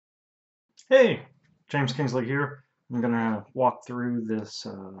Hey, James Kingsley here. I'm going to walk through this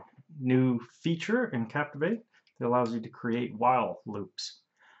new feature in Captivate that allows you to create while loops.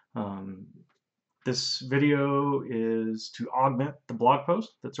 Um, this video is to augment the blog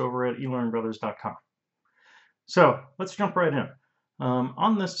post that's over at elearnbrothers.com. So let's jump right in.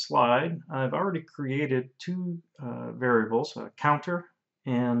 On this slide, I've already created two variables, a counter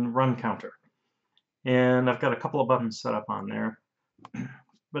and run counter. And I've got a couple of buttons set up on there.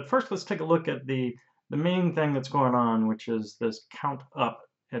 But first, let's take a look at the main thing that's going on, which is this count up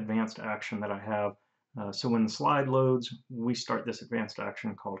advanced action that I have. So when the slide loads, we start this advanced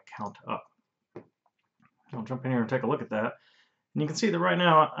action called count up. I'll jump in here and take a look at that. And you can see that right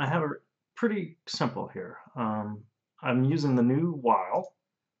now I have it pretty simple here. I'm using the new while,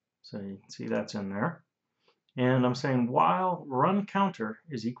 so you can see that's in there. And I'm saying while run counter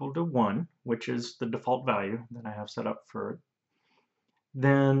is equal to 1, which is the default value that I have set up for it.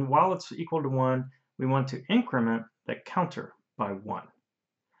 Then while it's equal to 1, we want to increment that counter by 1.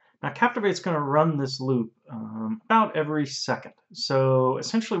 Now Captivate's going to run this loop about every second. So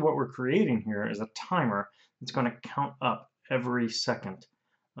essentially what we're creating here is a timer that's going to count up every second.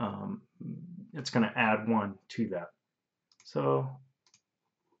 It's going to add 1 to that. So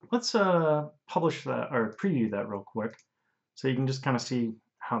let's publish that or preview that real quick so you can just kind of see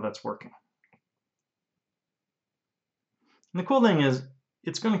how that's working. And the cool thing is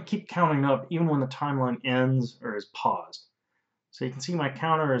it's going to keep counting up even when the timeline ends or is paused. So you can see my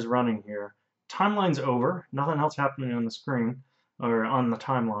counter is running here. Timeline's over, nothing else happening on the screen or on the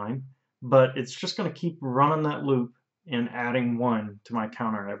timeline, but it's just going to keep running that loop and adding 1 to my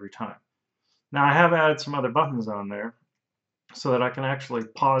counter every time. Now I have added some other buttons on there so that I can actually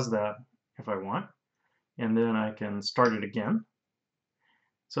pause that if I want, and then I can start it again.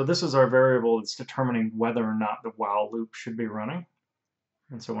 So this is our variable that's determining whether or not the while loop should be running.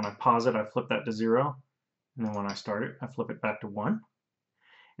 And so when I pause it, I flip that to 0. And then when I start it, I flip it back to 1.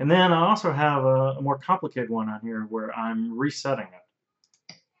 And then I also have a more complicated one on here where I'm resetting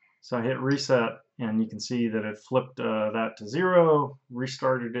it. So I hit reset, and you can see that it flipped that to 0,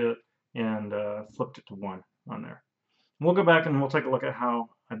 restarted it, and flipped it to 1 on there. And we'll go back and we'll take a look at how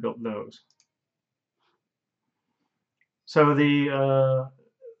I built those. So the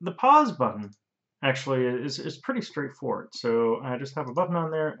pause button actually is pretty straightforward. So I just have a button on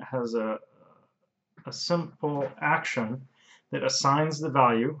there. It has a simple action that assigns the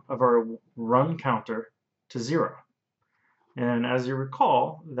value of our run counter to 0. And as you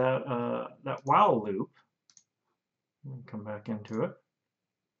recall, that while loop, let me come back into it,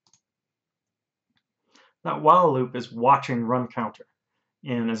 that while loop is watching run counter.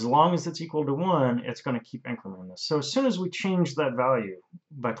 And as long as it's equal to 1, it's going to keep incrementing this. So as soon as we change that value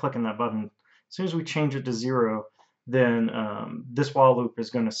by clicking that button, as soon as we change it to 0, then this while loop is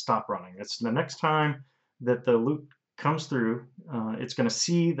going to stop running. It's the next time that the loop comes through, it's going to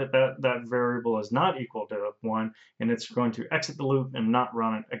see that that variable is not equal to 1, and it's going to exit the loop and not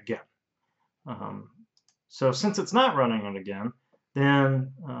run it again. So since it's not running it again,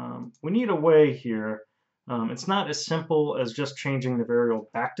 then we need a way here. It's not as simple as just changing the variable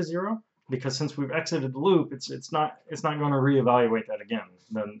back to 0, because since we've exited the loop, it's not going to reevaluate that again.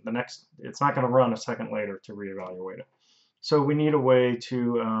 Then it's not going to run a second later to reevaluate it. So we need a way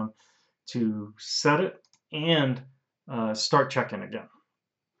to set it and start checking again.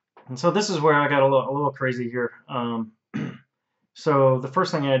 And so this is where I got a little crazy here. So the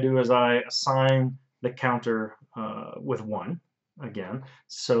first thing I do is I assign the counter with 1 again,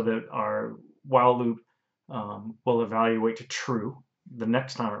 so that our while loop will evaluate to true the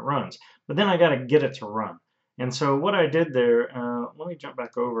next time it runs. But then I got to get it to run. And so what I did there, let me jump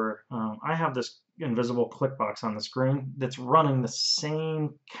back over. I have this invisible click box on the screen that's running the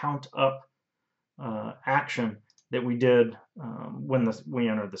same count up action that we did when we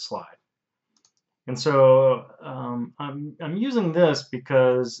entered the slide. And so I'm using this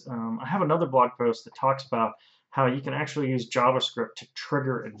because I have another blog post that talks about how you can actually use JavaScript to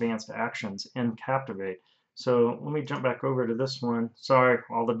trigger advanced actions in Captivate. So let me jump back over to this one. Sorry,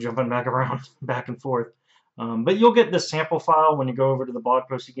 all the jumping back around, back and forth. But you'll get this sample file when you go over to the blog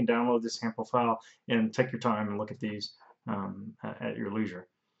post. You can download this sample file and take your time and look at these at your leisure.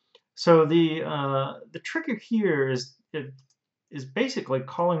 So the trigger here is basically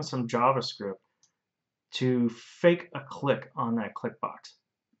calling some JavaScript to fake a click on that click box.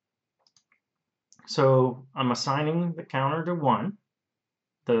 So I'm assigning the counter to 1,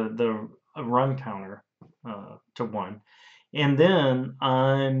 the run counter to 1, and then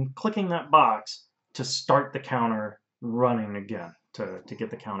I'm clicking that box to start the counter running again, to get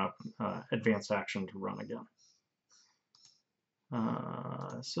the count up advanced action to run again.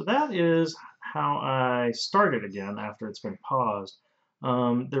 So that is how I started again after it's been paused.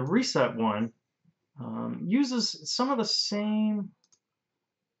 The reset one uses some of the same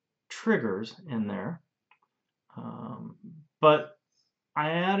triggers in there, but I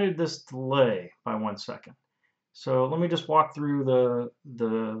added this delay by 1 second. So let me just walk through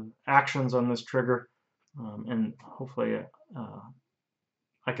the actions on this trigger, and hopefully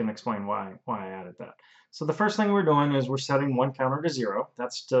I can explain why I added that. So the first thing we're doing is we're setting one counter to 0.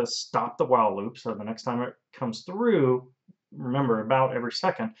 That's to stop the while loop. So the next time it comes through, remember about every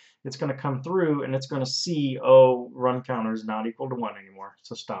second, it's going to come through and it's going to see, oh, run counter is not equal to 1 anymore.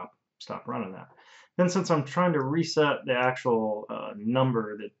 So stop running that. Then since I'm trying to reset the actual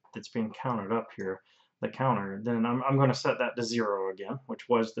number that's being counted up here, the counter, then I'm going to set that to 0 again, which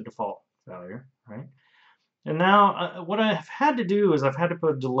was the default value, right? And now what I've had to do is I've had to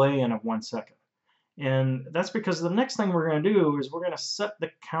put a delay in of 1 second. And that's because the next thing we're going to do is we're going to set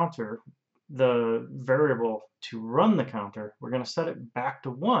the counter, the variable to run the counter, we're going to set it back to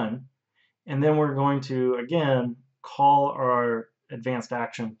 1. And then we're going to, again, call our advanced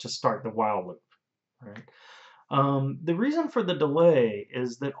action to start the while loop. Right? The reason for the delay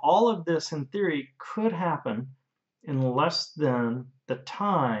is that all of this, in theory, could happen in less than the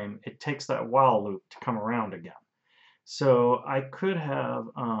time it takes that while loop to come around again. So I could have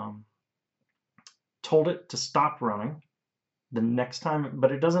told it to stop running the next time,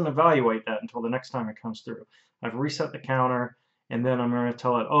 but it doesn't evaluate that until the next time it comes through. I've reset the counter, and then I'm going to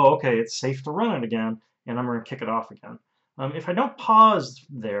tell it, oh, okay, it's safe to run it again, and I'm going to kick it off again. If I don't pause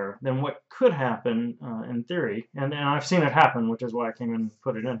there, then what could happen in theory, and I've seen it happen, which is why I came and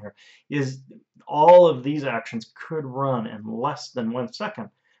put it in here, is all of these actions could run in less than 1 second,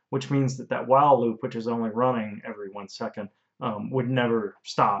 which means that that while loop, which is only running every 1 second, would never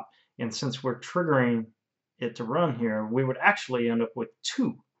stop. And since we're triggering it to run here, we would actually end up with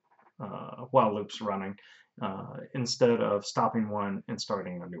 2 while loops running instead of stopping one and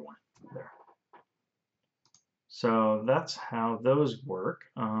starting a new one there. So that's how those work.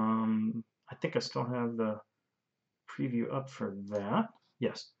 I think I still have the preview up for that.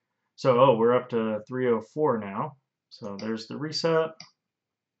 Yes. So, oh, we're up to 304 now. So there's the reset.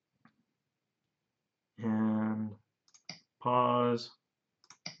 And pause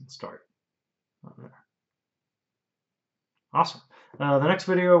and start. There. Awesome. The next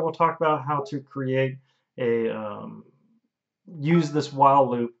video we'll talk about how to create a use this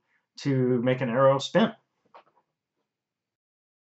while loop to make an arrow spin.